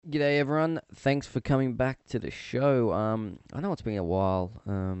G'day everyone. Thanks for coming back to the show. I know it's been a while.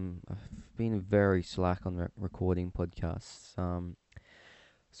 I've been very slack on recording podcasts.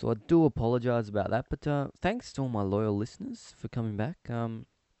 So I do apologize about that. But thanks to all my loyal listeners for coming back. I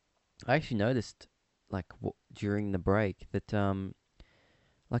actually noticed, like during the break, that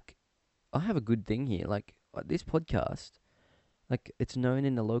like I have a good thing here. This podcast, like it's known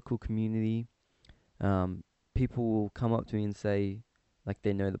in the local community. Um, People will come up to me and say, like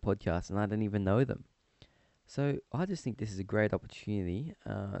they know the podcast, and I don't even know them. So I just think this is a great opportunity,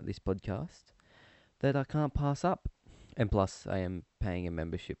 this podcast, that I can't pass up. And plus, I am paying a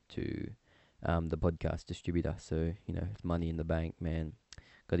membership to the podcast distributor, so it's money in the bank, man.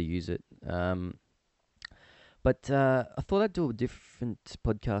 Got to use it. But I thought I'd do a different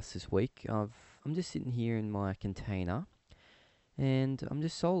podcast this week. I'm just sitting here in my container, and I'm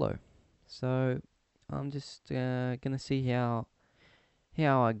just solo. So I'm just gonna see how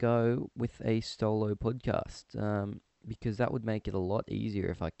I go with a solo podcast, because that would make it a lot easier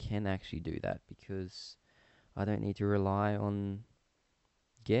if I can actually do that, because I don't need to rely on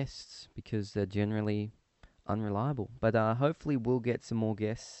guests because they're generally unreliable. But hopefully we'll get some more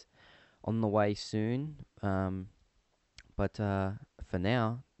guests on the way soon. But for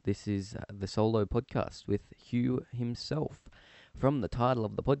now, this is the solo podcast with Hugh himself, from the title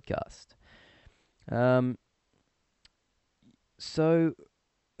of the podcast. Um, so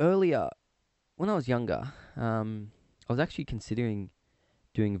earlier, when I was younger, I was actually considering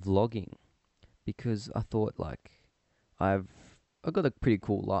doing vlogging, because I thought, like, I've I've got a pretty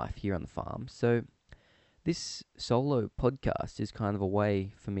cool life here on the farm. So this solo podcast is kind of a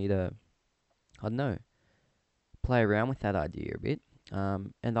way for me to, I don't know, play around with that idea a bit.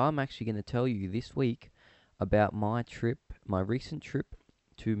 And I'm actually going to tell you this week about my recent trip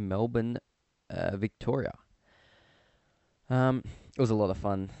to Melbourne, Victoria. It was a lot of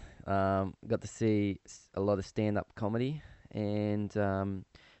fun. Got to see a lot of stand-up comedy, and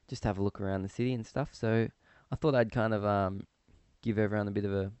just have a look around the city and stuff. So I thought I'd kind of give everyone a bit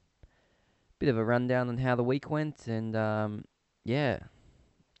of a rundown on how the week went, and yeah.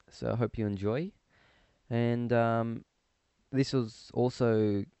 So I hope you enjoy. And this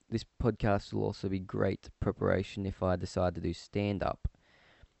podcast will also be great preparation if I decide to do stand-up,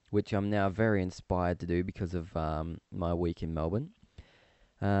 which I'm now very inspired to do because of my week in Melbourne.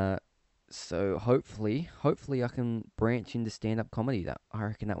 Uh, so hopefully I can branch into stand-up comedy. That I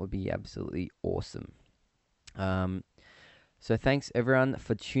reckon that would be absolutely awesome. Um, so thanks everyone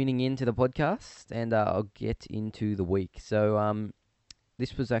for tuning in to the podcast, and I'll get into the week. So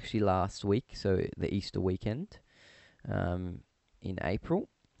this was actually last week, so the Easter weekend, in April,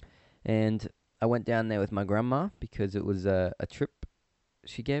 and I went down there with my grandma because it was a trip.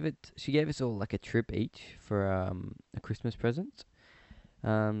 She gave us all like a trip each for a Christmas present.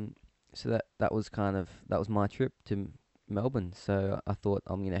 So that was my trip to Melbourne. So I thought,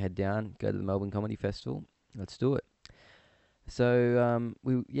 I'm gonna head down, go to the Melbourne Comedy Festival. Let's do it. So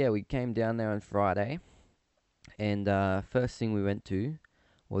we came down there on Friday, and first thing we went to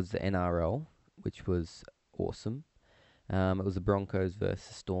was the NRL, which was awesome. It was the Broncos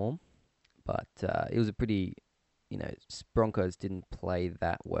versus Storm, but it was a pretty, Broncos didn't play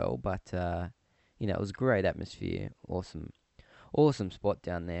that well, but it was a great atmosphere. Awesome spot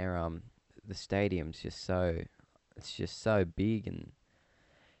down there. The stadium's it's just so big, and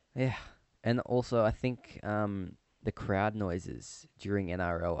yeah, and also I think the crowd noises during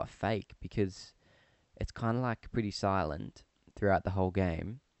NRL are fake, because it's kind of like pretty silent throughout the whole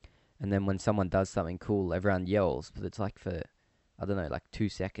game, and then when someone does something cool, everyone yells, but it's like for, I don't know, like 2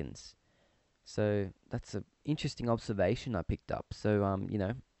 seconds. So that's an interesting observation I picked up. So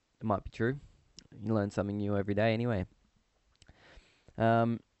it might be true. You learn something new every day, anyway.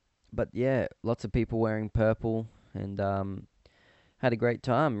 Um, but yeah, lots of people wearing purple, and had a great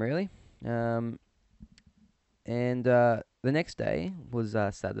time, really. Um, and the next day was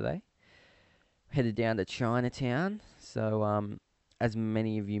Saturday. Headed down to Chinatown. So as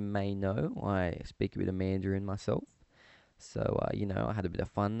many of you may know, I speak a bit of Mandarin myself. So I had a bit of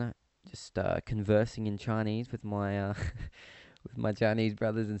fun just conversing in Chinese with my with my Chinese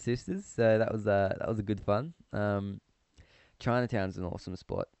brothers and sisters. So that was a good fun. Chinatown's an awesome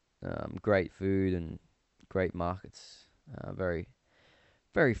spot. Great food and great markets. Very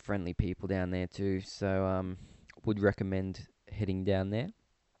very friendly people down there too. So would recommend heading down there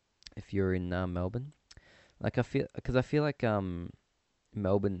if you're in Melbourne. I feel like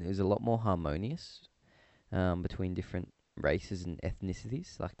Melbourne is a lot more harmonious between different races and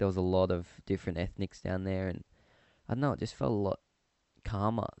ethnicities. Like there was a lot of different ethnics down there, and I don't know, it just felt a lot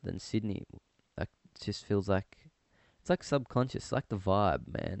calmer than Sydney. Like it just feels like it's like subconscious, like the vibe,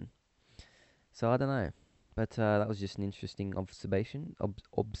 man. So I don't know, but that was just an interesting observation.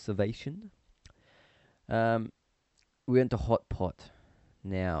 Observation. Um, we went to Hot Pot.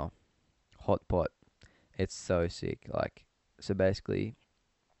 Now, Hot Pot, it's so sick. Like, so basically,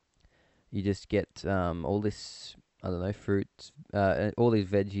 you just get all this, I don't know, fruits, all these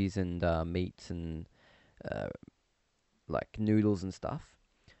veggies and meats and uh, like noodles and stuff.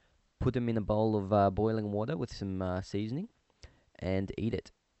 Put them in a bowl of boiling water with some seasoning and eat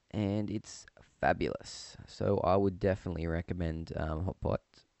it. And it's fabulous. So I would definitely recommend Hot Pot.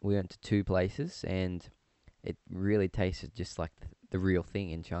 We went to two places and it really tasted just like the real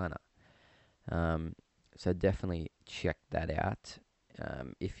thing in China. Um, so definitely check that out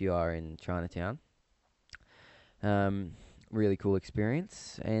if you are in Chinatown. Um, really cool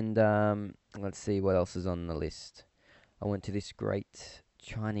experience. And let's see what else is on the list. I went to this great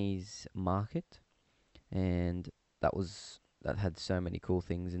Chinese market, and that had so many cool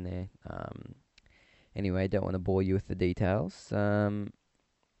things in there. Anyway, don't want to bore you with the details.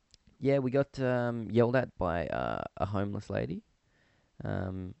 Yeah, we got yelled at by a homeless lady.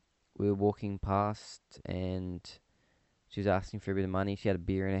 Um, we were walking past, and she was asking for a bit of money. She had a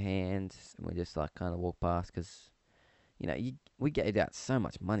beer in her hand, and we just like kind of walked past because we gave out so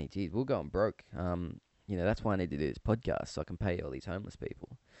much money. Geez, we're going broke. That's why I need to do this podcast so I can pay all these homeless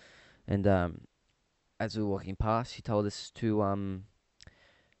people. And as we were walking past, she told us to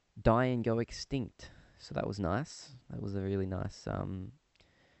die and go extinct. So that was nice. That was a really nice.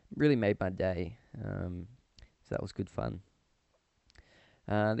 Really made my day. So that was good fun.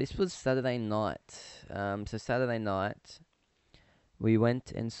 This was Saturday night. So Saturday night, we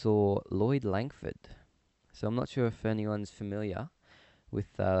went and saw Lloyd Langford. So I'm not sure if anyone's familiar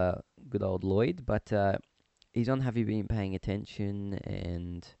with good old Lloyd, but he's on Have You Been Paying Attention?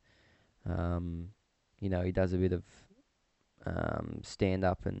 And he does a bit of stand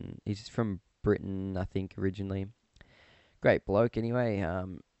up, and he's from Britain, I think, originally. Great bloke, anyway.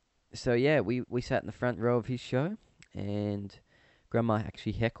 So yeah, we sat in the front row of his show, and Grandma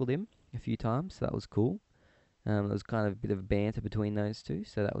actually heckled him a few times, so that was cool. There was kind of a bit of banter between those two,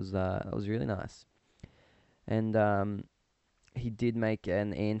 so that was really nice. And he did make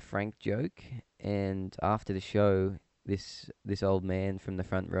an Anne Frank joke, and after the show, this old man from the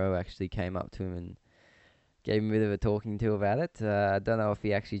front row actually came up to him and gave him a bit of a talking to about it. I don't know if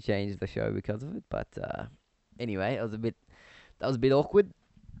he actually changed the show because of it, but anyway, that was a bit awkward.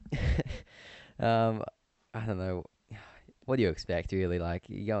 um, I don't know. What do you expect, really? Like,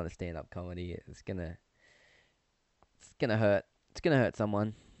 you go on a stand-up comedy, it's gonna hurt. It's gonna hurt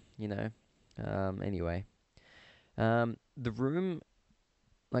someone, you know. Anyway, the room,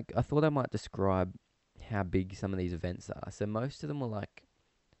 like, I thought I might describe how big some of these events are. So most of them were like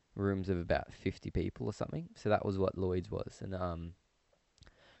rooms of about 50 people or something. So that was what Lloyd's was, and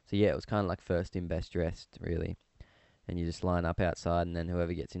so yeah, it was kind of like first in, best dressed, really. And you just line up outside, and then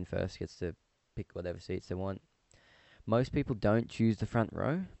whoever gets in first gets to pick whatever seats they want. Most people don't choose the front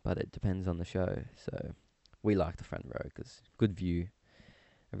row, but it depends on the show. So we like the front row because good view,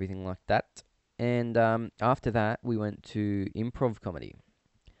 everything like that. And after that, we went to improv comedy,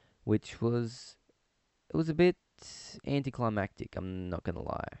 which was a bit anticlimactic. I'm not gonna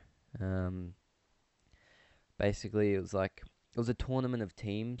lie. Um, Basically, it was a tournament of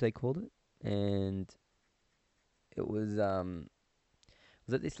teams, they called it, and it was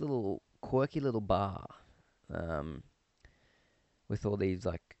at this little quirky little bar, um, with all these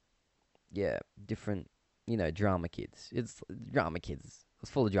like, yeah, different, drama kids. It's drama kids. It's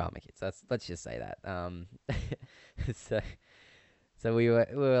full of drama kids. Let's just say that. So so we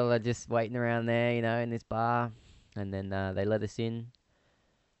were just waiting around there, in this bar, and then they let us in.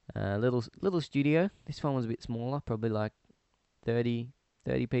 Little studio. This one was a bit smaller, probably like 30,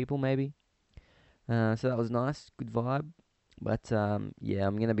 30 people maybe. So that was nice, good vibe. But yeah,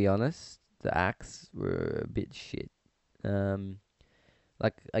 I'm gonna be honest. The acts were a bit shit. Um,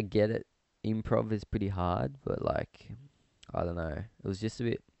 like I get it, improv is pretty hard, but like I don't know. It was just a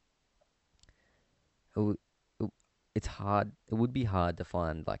bit. It, w- it, it's hard. It would be hard to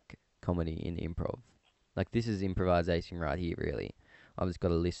find like comedy in improv. Like this is improvisation right here, really. I've just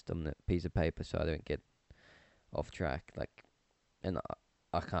got a list on the piece of paper so I don't get off track. Like, and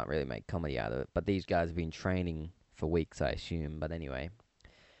I can't really make comedy out of it. But these guys have been training for weeks, I assume. But anyway,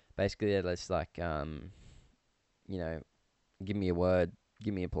 basically, they're just like, you know, give me a word,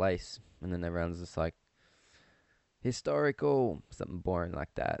 give me a place, and then everyone's just like historical, something boring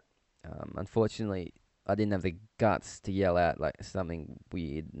like that. Unfortunately, I didn't have the guts to yell out like something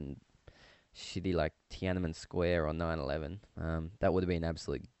weird and shitty like Tiananmen Square or 9/11. That would have been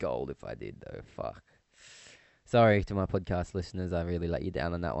absolute gold if I did, though. Fuck. Sorry to my podcast listeners, I really let you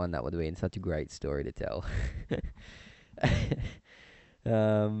down on that one. That would have been such a great story to tell.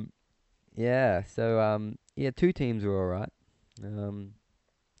 um, yeah. Yeah, two teams were all right. Um,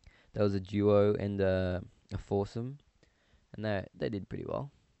 there was a duo and a foursome, and they did pretty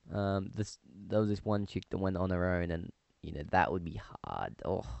well. This There was this one chick that went on her own, and that would be hard.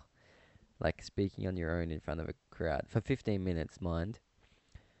 Oh, like speaking on your own in front of a crowd for 15 minutes, mind.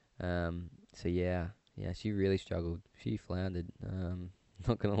 So yeah, she really struggled. She floundered.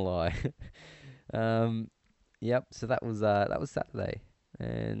 Not gonna lie. um, yep. So that was Saturday,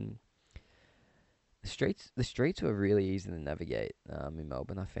 and the streets were really easy to navigate. In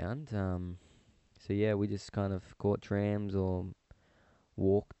Melbourne, I found. So yeah, we just kind of caught trams or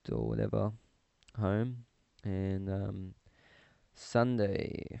walked or whatever home, and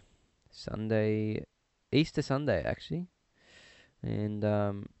Sunday, Sunday, Easter Sunday actually, and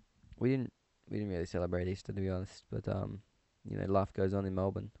we didn't we didn't really celebrate Easter to be honest, but life goes on in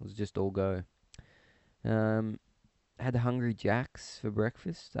Melbourne. It was just all go. Um, had Hungry Jacks for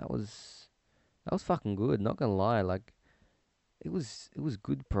breakfast. That was fucking good. Not gonna lie, like it was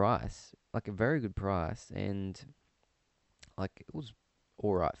good price, like a very good price, and like it was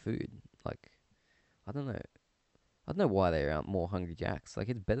all right food. Like I don't know, I don't know why there aren't more Hungry Jacks. Like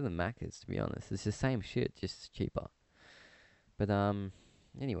it's better than Macca's to be honest. It's the same shit, just cheaper. But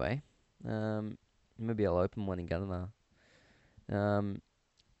anyway, um, maybe I'll open one in Gunnedah. Um,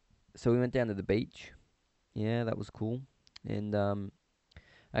 so we went down to the beach. Yeah, that was cool. And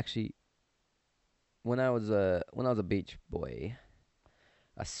actually, when I was a beach boy,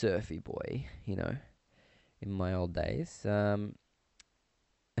 a surfy boy, in my old days, I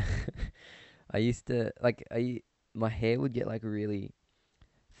used to like my hair would get like really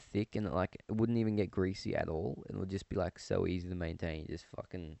thick and like it wouldn't even get greasy at all. It would just be like so easy to maintain. You just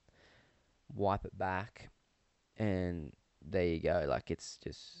fucking wipe it back and there you go. Like it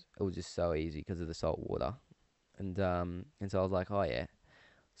was just so easy because of the salt water. And so I was like, oh yeah,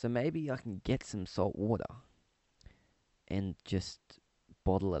 so maybe I can get some salt water and just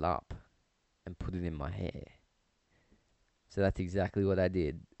bottle it up and put it in my hair. So that's exactly what I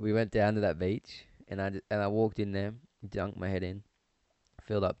did. We went down to that beach and I walked in there, dunked my head in,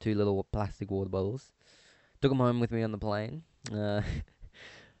 filled up two little plastic water bottles, took them home with me on the plane. Uh,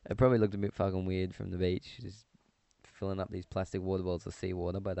 it probably looked a bit fucking weird from the beach, just filling up these plastic water bottles of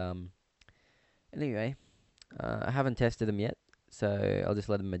seawater. But anyway, I haven't tested them yet, so I'll just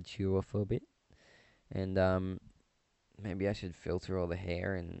let them mature for a bit. And maybe I should filter all the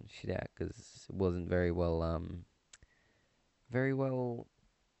hair and shit out because it wasn't very well.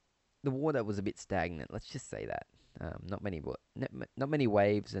 The water was a bit stagnant. Let's just say that. Not many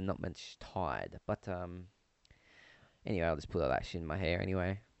waves and not much tide. But anyway, I'll just put all that shit in my hair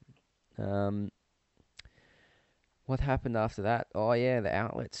anyway. Um, what happened after that? Oh yeah, the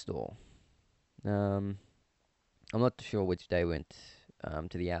outlet store. Um, I'm not sure which day we went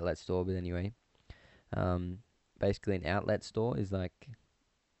to the outlet store, but anyway, um, basically an outlet store is like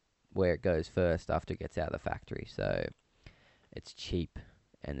where it goes first after it gets out of the factory. So it's cheap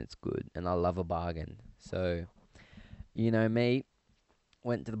and it's good, and I love a bargain. So me,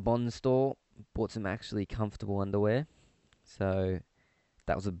 went to the Bond store, bought some actually comfortable underwear. So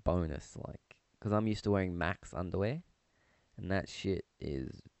that was a bonus, like, because I'm used to wearing Max underwear, and that shit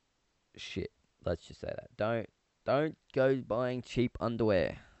is shit. Let's just say that. Don't go buying cheap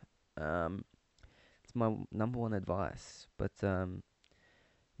underwear. Um, it's my number one advice. But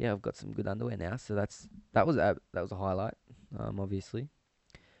yeah, I've got some good underwear now, so that was a highlight. Obviously.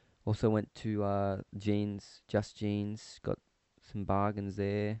 Also went to Jeans, Just Jeans, got some bargains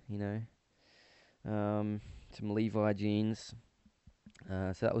there. Some Levi jeans.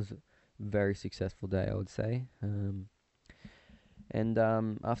 So that was a very successful day, I would say. And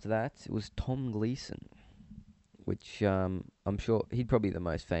after that, it was Tom Gleeson, which I'm sure he'd probably be the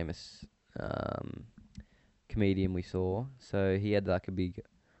most famous um, comedian we saw. So he had like a big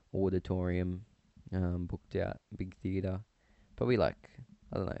auditorium booked out, big theatre, probably like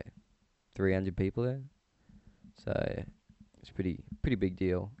I don't know, 300 people there. So it's pretty big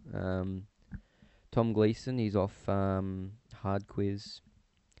deal. Tom Gleeson, he's off Hard Quiz.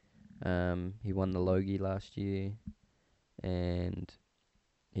 He won the Logie last year, and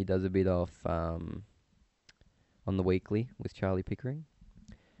he does a bit off on the Weekly with Charlie Pickering.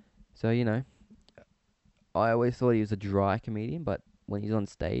 So I always thought he was a dry comedian, but when he's on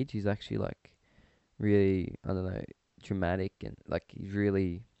stage, he's actually like really, I don't know, dramatic and like he's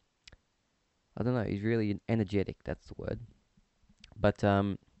really, I don't know, he's really energetic. That's the word. But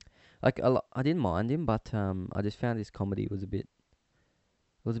like I didn't mind him, but I just found his comedy was a bit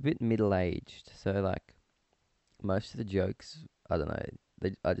middle aged. So like most of the jokes, I don't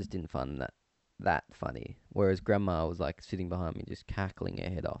know, I just didn't find that funny. Whereas Grandma was like sitting behind me, just cackling her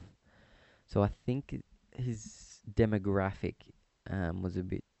head off. So I think his demographic was a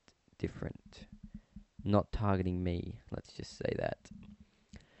bit different, not targeting me. Let's just say that.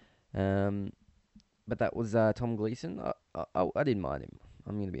 Um, but that was Tom Gleeson. I didn't mind him.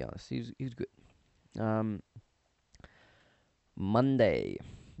 I'm gonna be honest. He was good. Um, Monday.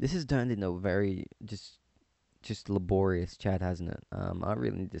 This has turned into a very just laborious chat, hasn't it? I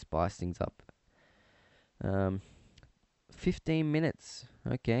really need to spice things up. Um, 15 minutes.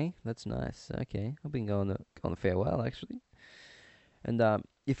 Okay, that's nice. Okay, I've been going a fair while actually. And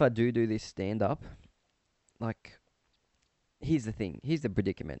if I do this stand up, like, here's the thing. Here's the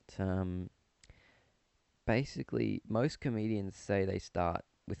predicament. Basically, most comedians say they start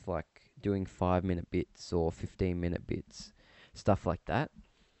with like doing 5 minute bits or 15 minute bits, stuff like that,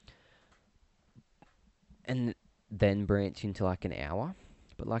 and then branch into like an hour.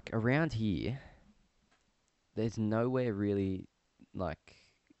 But like around here, there's nowhere really like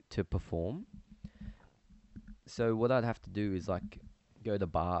to perform. So what I'd have to do is like go to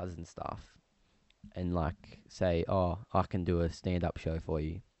bars and stuff and like say, "Oh, I can do a stand-up show for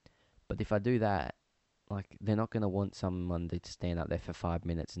you." But if I do that, like they're not gonna want someone to stand up there for 5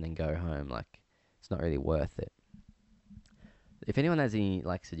 minutes and then go home. Like it's not really worth it. If anyone has any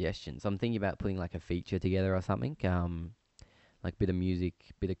like suggestions, I'm thinking about putting like a feature together or something. Like bit of music,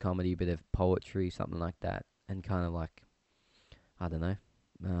 bit of comedy, bit of poetry, something like that, and kind of like, I don't know,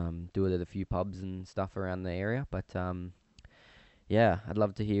 do it at a few pubs and stuff around the area. But yeah, I'd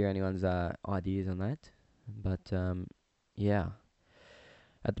love to hear anyone's ideas on that. But yeah,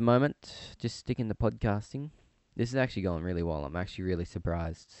 at the moment, just sticking to podcasting. This is actually going really well. I'm actually really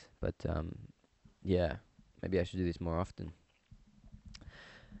surprised. But yeah, maybe I should do this more often.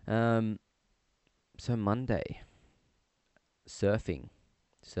 Um, so Monday, surfing,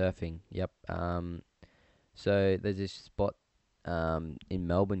 surfing. Yep. So there's this spot in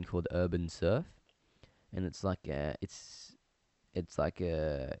Melbourne called Urban Surf, and it's a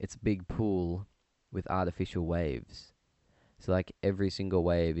big pool with artificial waves. So like every single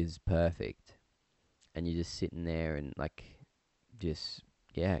wave is perfect, and you're just sitting there and like just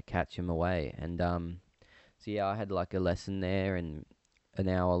catch them away. And so yeah, I had like a lesson there and an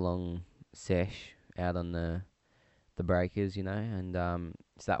hour long sesh out on the breakers, and so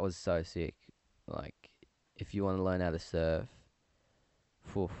that was so sick. Like if you want to learn how to surf,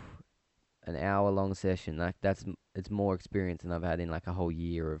 phew, an hour long session, like it's more experience than I've had in like a whole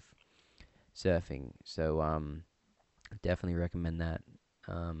year of surfing. So definitely recommend that.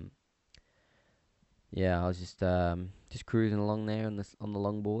 Um, yeah, I was just cruising along there on the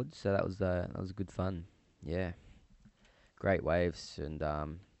longboard, so that was good fun. Yeah, great waves and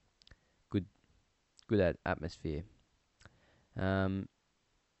good atmosphere. Um,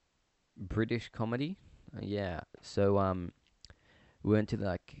 British comedy, yeah. So we went to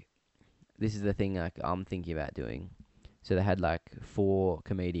like, this is the thing like I'm thinking about doing. So they had like four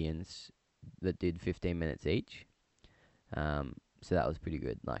comedians that did 15 minutes each. So that was pretty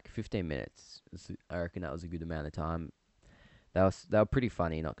good. Like 15 minutes, I reckon that was a good amount of time. They were pretty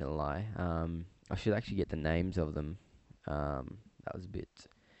funny, not gonna lie. I should actually get the names of them. That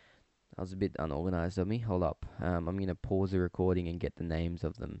was a bit unorganized of me. Hold up. I'm gonna pause the recording and get the names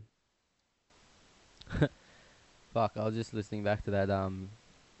of them. Fuck, I was just listening back to that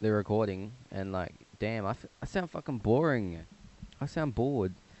the recording and like, damn, I sound fucking boring. I sound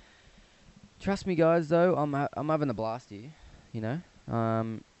bored. Trust me, guys. Though I'm having a blast here. You know.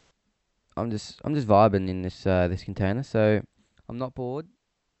 I'm just vibing in this container. So I'm not bored.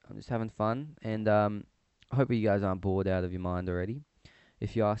 I'm just having fun, and I hope you guys aren't bored out of your mind already.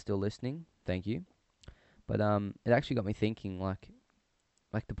 If you are still listening, thank you. But it actually got me thinking, like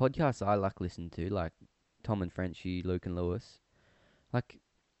the podcasts I like listening to, like Tom and Frenchie, Luke and Lewis. Like,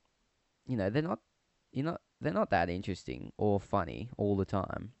 they're not, they're not that interesting or funny all the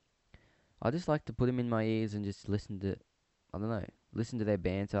time. I just like to put them in my ears and just listen to, I don't know, listen to their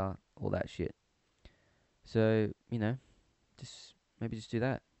banter, all that shit. So just maybe just do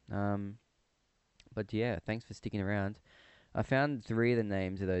that. But yeah, thanks for sticking around. I found three of the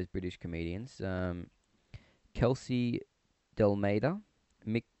names of those British comedians: Kelsey Delmader,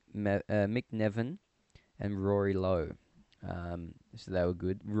 Mick Nevin, and Rory Lowe. So they were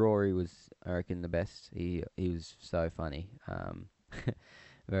good. Rory was, I reckon, the best. He was so funny.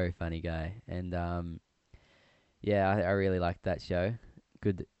 Very funny guy, and yeah, I really liked that show.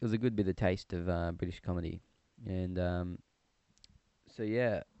 Good. It was a good bit of taste of British comedy, and so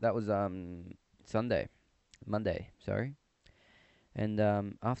yeah, that was Monday, sorry. And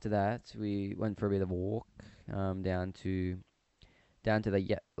after that, we went for a bit of a walk down to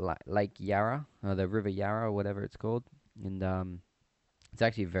the Lake Yarra, or the River Yarra, or whatever it's called. And it's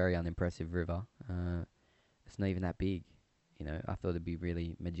actually a very unimpressive river. It's not even that big. I thought it'd be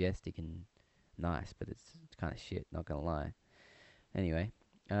really majestic and nice, but it's kind of shit. Not gonna lie. Anyway,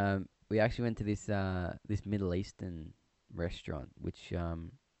 we actually went to this Middle Eastern restaurant, which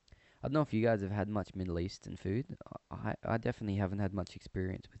I don't know if you guys have had much Middle Eastern food. I definitely haven't had much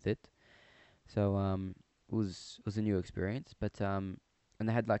experience with it. So it was a new experience, but and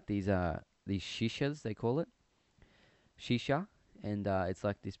they had like these shishas, they call it shisha, and it's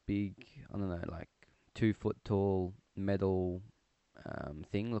like this big, I don't know, like 2 foot tall metal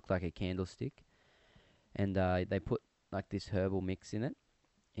thing, looked like a candlestick, and they put like this herbal mix in it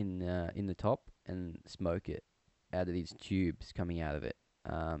in the top and smoke it out of these tubes coming out of it.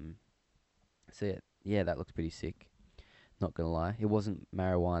 So yeah, that looks pretty sick. Not gonna lie, it wasn't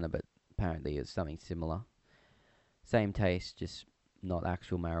marijuana, but apparently it's something similar. Same taste, just not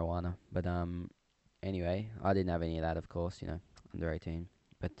actual marijuana. But anyway, I didn't have any of that, of course. Under 18.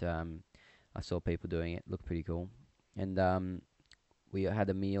 But I saw people doing it. Looked pretty cool. And we had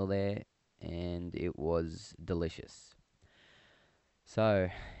a meal there, and it was delicious. So,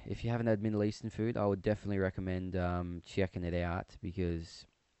 if you haven't had Middle Eastern food, I would definitely recommend checking it out because,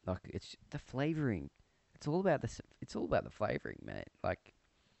 like, it's the flavoring. It's all about the flavoring, man. Like,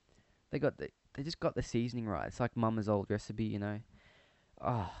 they just got the seasoning right. It's like Mama's old recipe.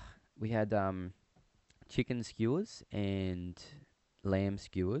 Oh, we had chicken skewers and lamb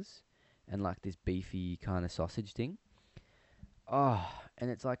skewers and like this beefy kind of sausage thing. Oh, and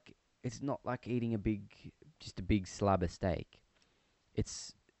it's not like eating just a big slab of steak.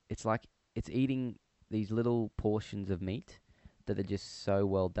 It's it's like it's eating these little portions of meat that are just so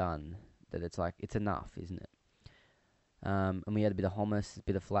well done that it's like it's enough, isn't it? And we had a bit of hummus, a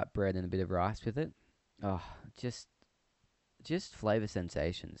bit of flatbread, and a bit of rice with it. Oh, just just flavor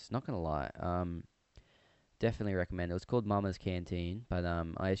sensations. Not gonna lie. Definitely recommend it. It was called Mama's Canteen, but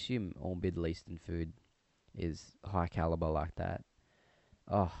I assume all Middle Eastern food is high caliber like that.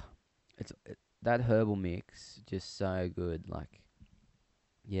 Oh, that herbal mix just so good. Like,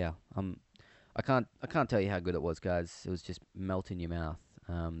 yeah, I can't tell you how good it was, guys. It was just melt in your mouth.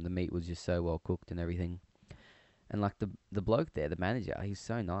 The meat was just so well cooked and everything. And like the bloke there, the manager, he's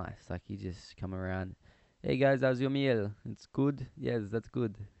so nice. Like he just come around, hey guys, how's your meal? It's good. Yes, that's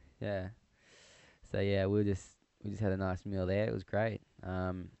good. Yeah. So yeah, we just had a nice meal there. It was great.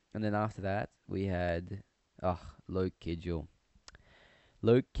 And then after that we had Luke Kidgel,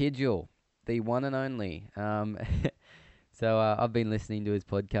 Luke Kidgel, the one and only. So I've been listening to his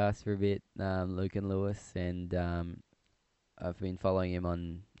podcast for a bit, Luke and Lewis, and I've been following him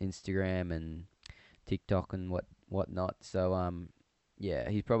on Instagram and TikTok and whatnot. So yeah,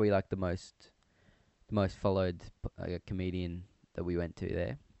 he's probably like the most followed comedian that we went to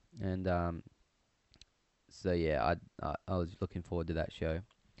there, and so yeah, I was looking forward to that show.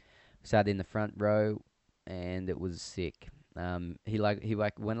 Sat in the front row, and it was sick. He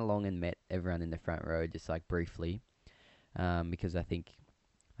went along and met everyone in the front row just like briefly, because I think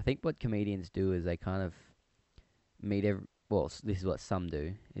what comedians do is they kind of meet this is what some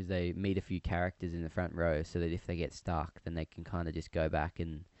do, is they meet a few characters in the front row so that if they get stuck, then they can kind of just go back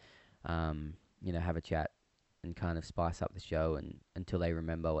and have a chat and kind of spice up the show and until they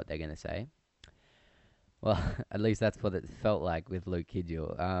remember what they're gonna say. Well, at least that's what it felt like with Luke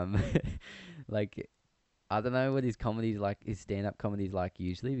Kidgel. Like I don't know what his stand-up comedy's like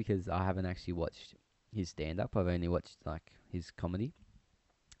usually because I haven't actually watched his stand-up. I've only watched like his comedy.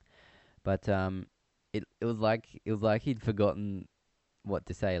 But it was like he'd forgotten what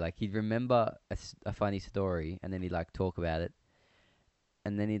to say. Like he'd remember a funny story and then he'd like talk about it,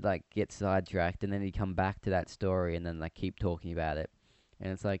 and then he'd like get sidetracked, and then he'd come back to that story and then like keep talking about it,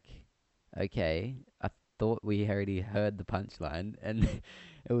 and it's like, okay, I thought we already heard the punchline, and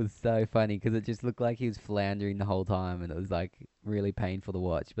it was so funny because it just looked like he was floundering the whole time, and it was like really painful to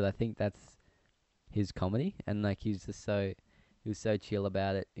watch. But I think that's his comedy, and like he was so chill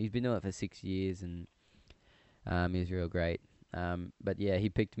about it. He's been doing it for 6 years, and he was real great. But yeah, he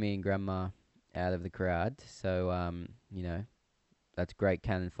picked me and Grandma out of the crowd, so that's great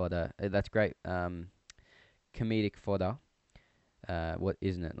cannon fodder. That's great comedic fodder. What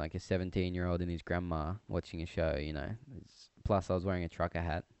isn't it? Like a 17-year-old and his grandma watching a show. Plus, I was wearing a trucker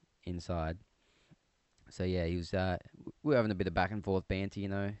hat inside. So yeah, he was. We were having a bit of back and forth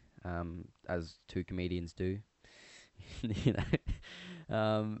banter, as two comedians do. you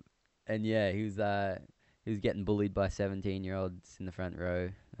and yeah, he was getting bullied by 17-year-olds in the front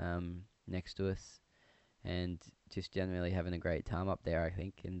row, next to us, and just generally having a great time up there, I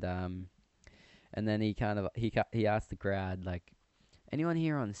think. And then he kind of he asked the crowd like, anyone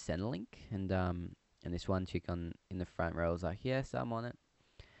here on Centrelink? And this one chick on in the front row was like, yes, I'm on it.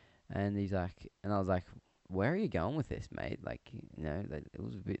 And he's like, and I was like, where are you going with this, mate? Like, like, it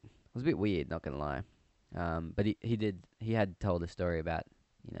was a bit weird, not gonna lie. But he had told a story about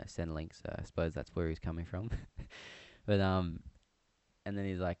Centrelink, so I suppose that's where he's coming from. But and then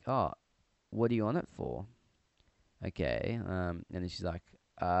he's like, oh, what are you on it for? Okay. And then she's like,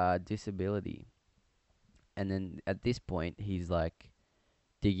 disability. And then at this point, he's like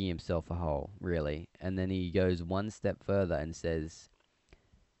digging himself a hole, really. And then he goes one step further and says,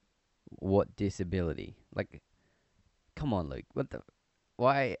 what disability? Like, come on, Luke. What the?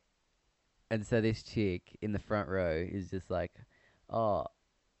 Why? And so this chick in the front row is just like, oh,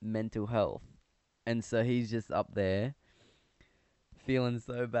 mental health. And so he's just up there feeling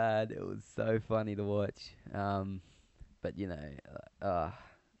so bad. It was so funny to watch. But yeah,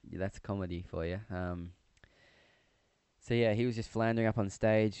 that's comedy for you. So yeah, he was just floundering up on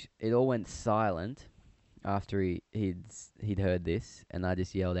stage. It all went silent after he'd heard this, and I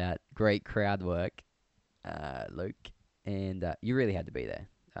just yelled out, "Great crowd work, Luke!" And you really had to be there.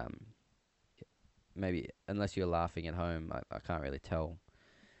 Maybe unless you're laughing at home, I can't really tell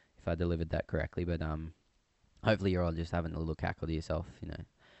if I delivered that correctly. But hopefully you're all just having a little cackle to yourself,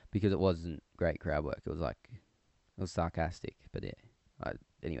 because it wasn't great crowd work. It was sarcastic, but yeah.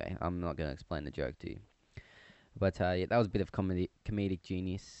 Anyway, I'm not going to explain the joke to you. But yeah, that was a bit of comedic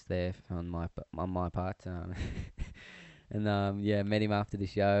genius there on my part. And yeah, met him after the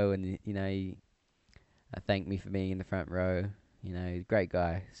show, and he thanked me for being in the front row. Great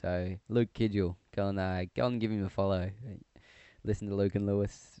guy. So Luke Kidgel, go and give him a follow. Listen to Luke and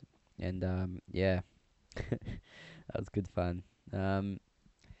Lewis, and yeah, that was good fun.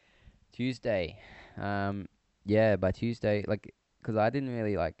 Tuesday, yeah, by Tuesday, like, cause I didn't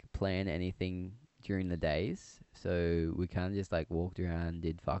really like plan anything during the days, so we kind of just like walked around,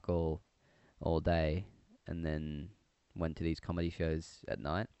 did fuck all day, and then went to these comedy shows at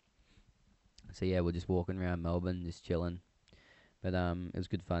night. So yeah, we're just walking around Melbourne, just chilling. But it was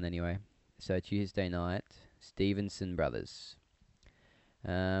good fun anyway. So Tuesday night, Stevenson Brothers.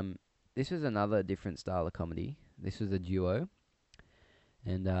 This was another different style of comedy. This was a duo,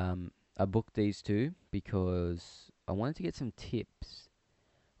 and I booked these two because I wanted to get some tips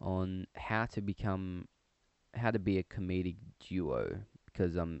on how to be a comedic duo,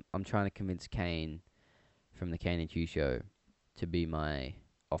 because I'm trying to convince Kane from the Kane and Q show to be my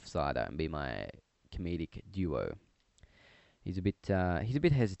offsider and be my comedic duo. He's a bit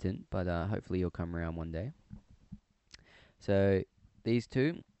hesitant, but hopefully he'll come around one day. So these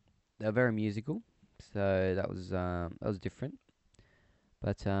two, they're very musical, so that was different.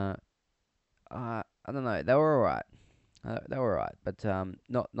 But I don't know, they were alright. They were alright, but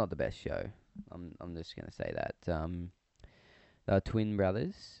not the best show. I'm just gonna say that. They were twin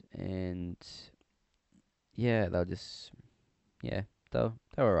brothers, and yeah, they were just yeah, they were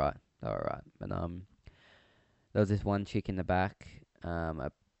alright. They were alright, but there was this one chick in the back,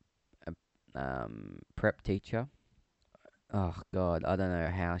 a prep teacher. Oh God, I don't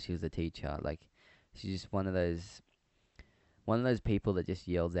know how she was a teacher. Like, she's just one of those people that just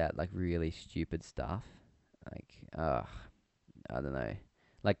yells out like really stupid stuff. Like, I don't know,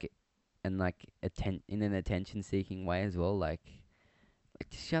 like, and like in an attention-seeking way as well. Like,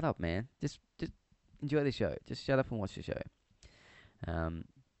 just shut up, man. Just enjoy the show. Just shut up and watch the show. Um,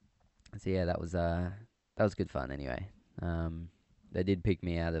 so yeah, that was good fun. Anyway, they did pick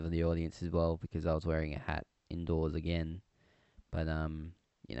me out of the audience as well because I was wearing a hat indoors again. But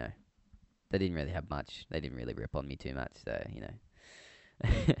they didn't really have much. They didn't really rip on me too much. So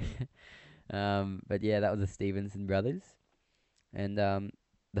but yeah, that was the Stevenson brothers, and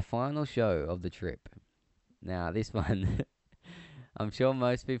the final show of the trip. Now this one, I'm sure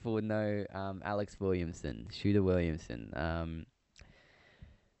most people would know Alex Williamson, Shooter Williamson,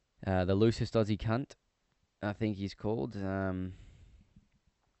 the loosest Aussie cunt, I think he's called.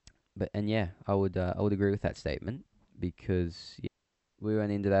 But and yeah, I would agree with that statement because yeah, we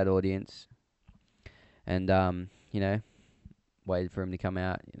went into that audience and waited for him to come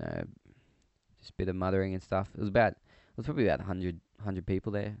out. Just a bit of muttering and stuff. It was probably about 100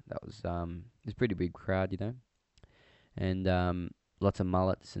 people there. It was a pretty big crowd, and lots of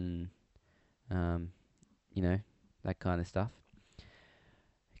mullets and um, that kind of stuff.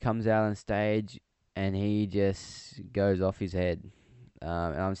 He comes out on stage and he just goes off his head.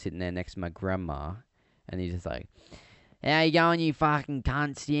 And I'm sitting there next to my grandma, and he's just like, "How you going, you fucking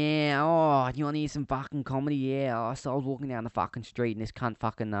cunts? Yeah, oh, you want to hear some fucking comedy? Yeah, so I was walking down the fucking street, and this cunt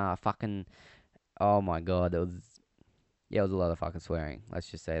fucking Oh my god, it was a lot of fucking swearing. Let's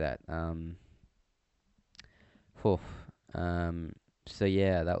just say that. Phew. Um, so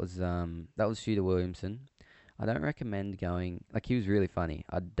yeah, that was Shooter Williamson. I don't recommend going. Like he was really funny.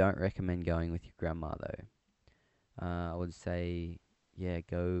 I don't recommend going with your grandma though. I would say, yeah,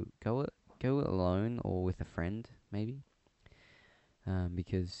 go alone or with a friend maybe.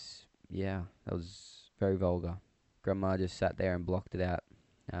 Because yeah, that was very vulgar. Grandma just sat there and blocked it out.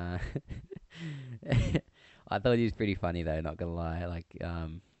 Uh, I thought he was pretty funny though. Not gonna lie,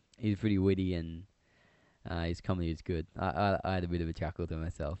 he's pretty witty and his comedy is good. I had a bit of a chuckle to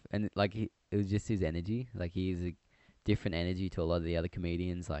myself, and it was just his energy. Like he's a different energy to a lot of the other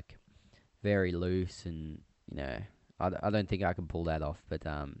comedians. Like very loose and I don't think I can pull that off, but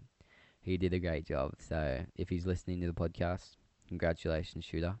he did a great job. So if he's listening to the podcast, congratulations,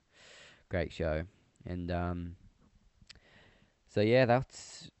 Shooter. Great show. And so yeah,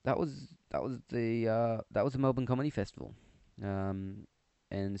 that was the Melbourne Comedy Festival. Um,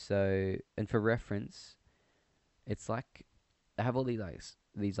 and for reference, it's like they have all these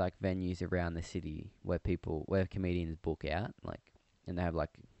like venues around the city where comedians book out and they have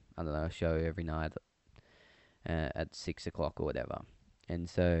like I don't know a show every night at 6 o'clock or whatever. And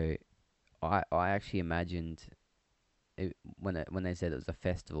so I actually imagined when they said it was a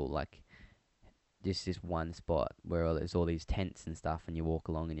festival, like just this one spot where there's all these tents and stuff, and you walk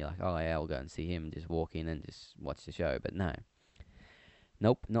along and you're like, oh yeah, I'll go and see him, and just walk in and just watch the show. But no,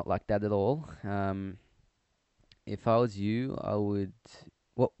 nope, not like that at all. If I was you, I would.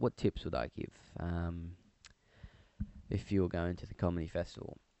 What tips would I give? If you were going to the comedy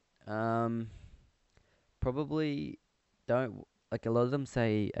festival, um, probably don't like a lot of them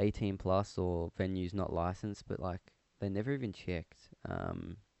say 18 plus or venues not licensed, but like they never even checked.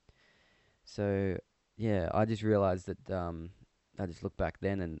 So yeah, I just realized that I just looked back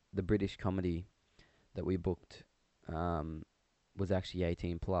then and the British comedy that we booked um was actually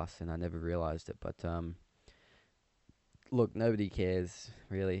 18 plus, and I never realized it. But look, nobody cares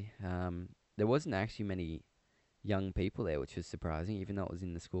really. There wasn't actually many young people there, which was surprising, even though it was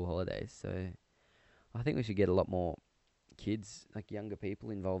in the school holidays. So I think we should get a lot more kids, like younger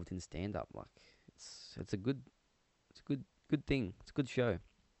people, involved in stand up. Like it's a good thing. It's a good show.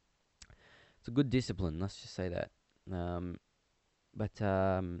 It's a good discipline. Let's just say that. Um, but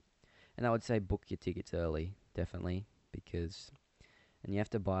and I would say book your tickets early, definitely, because and you have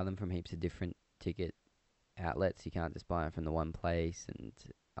to buy them from heaps of different ticket outlets. You can't just buy them from the one place, and it's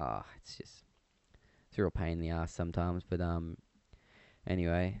a real pain in the ass sometimes. But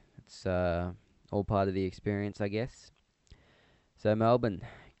anyway, it's all part of the experience, I guess. So Melbourne,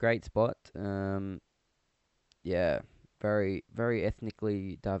 great spot. Yeah, very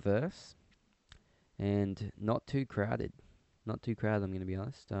ethnically diverse and not too crowded. Not too crowded, I'm gonna be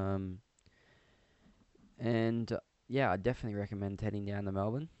honest. And yeah, I definitely recommend heading down to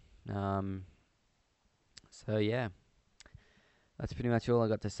Melbourne. Um, so yeah, that's pretty much all I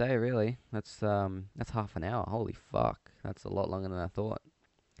got to say. Really, that's half an hour. Holy fuck, that's a lot longer than I thought.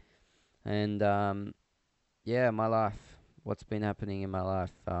 And yeah, my life. What's been happening in my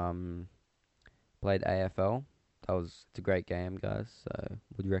life? Played AFL. It's a great game, guys. So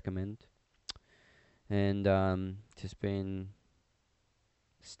would recommend. And just been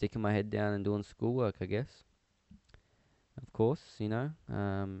sticking my head down and doing schoolwork, I guess. Of course,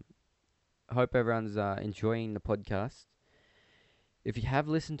 I hope everyone's enjoying the podcast. If you have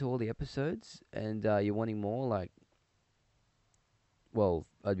listened to all the episodes and you're wanting more, well,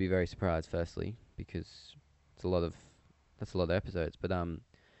 I'd be very surprised. Firstly, because it's a lot of that's a lot of episodes. But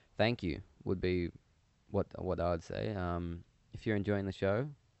thank you would be what I would say. If you're enjoying the show,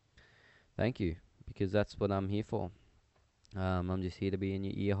 thank you, because that's what I'm here for. I'm just here to be in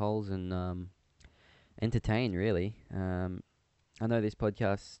your ear holes and entertain, really. I know this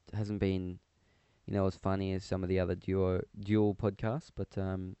podcast hasn't been, as funny as some of the other dual podcasts, but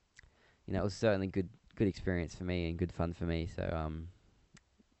it was certainly good experience for me and good fun for me. So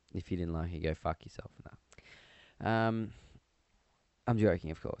if you didn't like it, go fuck yourself. No. I'm joking,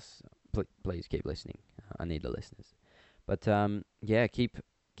 of course. Please keep listening. I need the listeners. But yeah, keep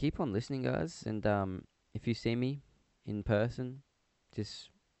on listening, guys. And if you see me in person, just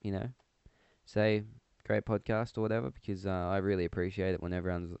say great podcast or whatever, because I really appreciate it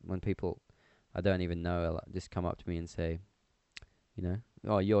when people I don't even know just come up to me and say,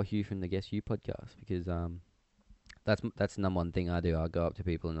 oh, you're Hugh from the Guess You podcast, because that's the number one thing I do. I go up to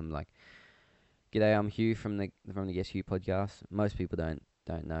people and I'm like, g'day, I'm Hugh from the Guess You podcast. Most people don't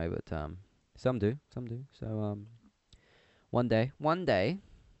know, but some do. So one day,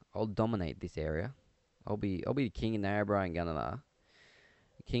 I'll dominate this area. I'll be the king of Narrabri and Gunnedah.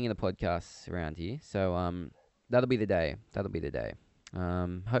 king of the podcasts around here. So that'll be the day. That'll be the day.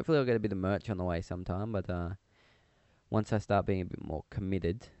 Hopefully I'll get a bit of merch on the way sometime. But once I start being a bit more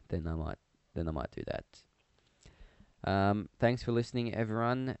committed, then I might do that. Thanks for listening,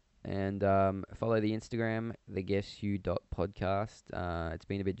 everyone. And follow the Instagram, theguessyou.podcast. It's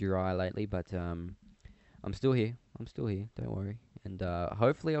been a bit dry lately, but I'm still here. I'm still here. Don't worry. And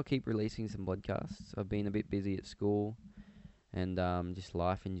hopefully I'll keep releasing some podcasts. I've been a bit busy at school and just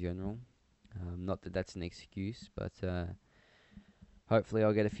life in general. Not that that's an excuse, but hopefully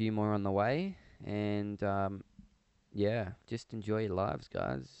I'll get a few more on the way. And yeah, just enjoy your lives,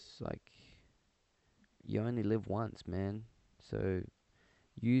 guys. Like, you only live once, man. So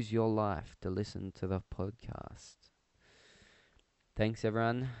use your life to listen to the podcast. Thanks,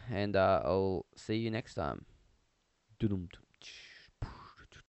 everyone, and I'll see you next time. Doo-dum-dum.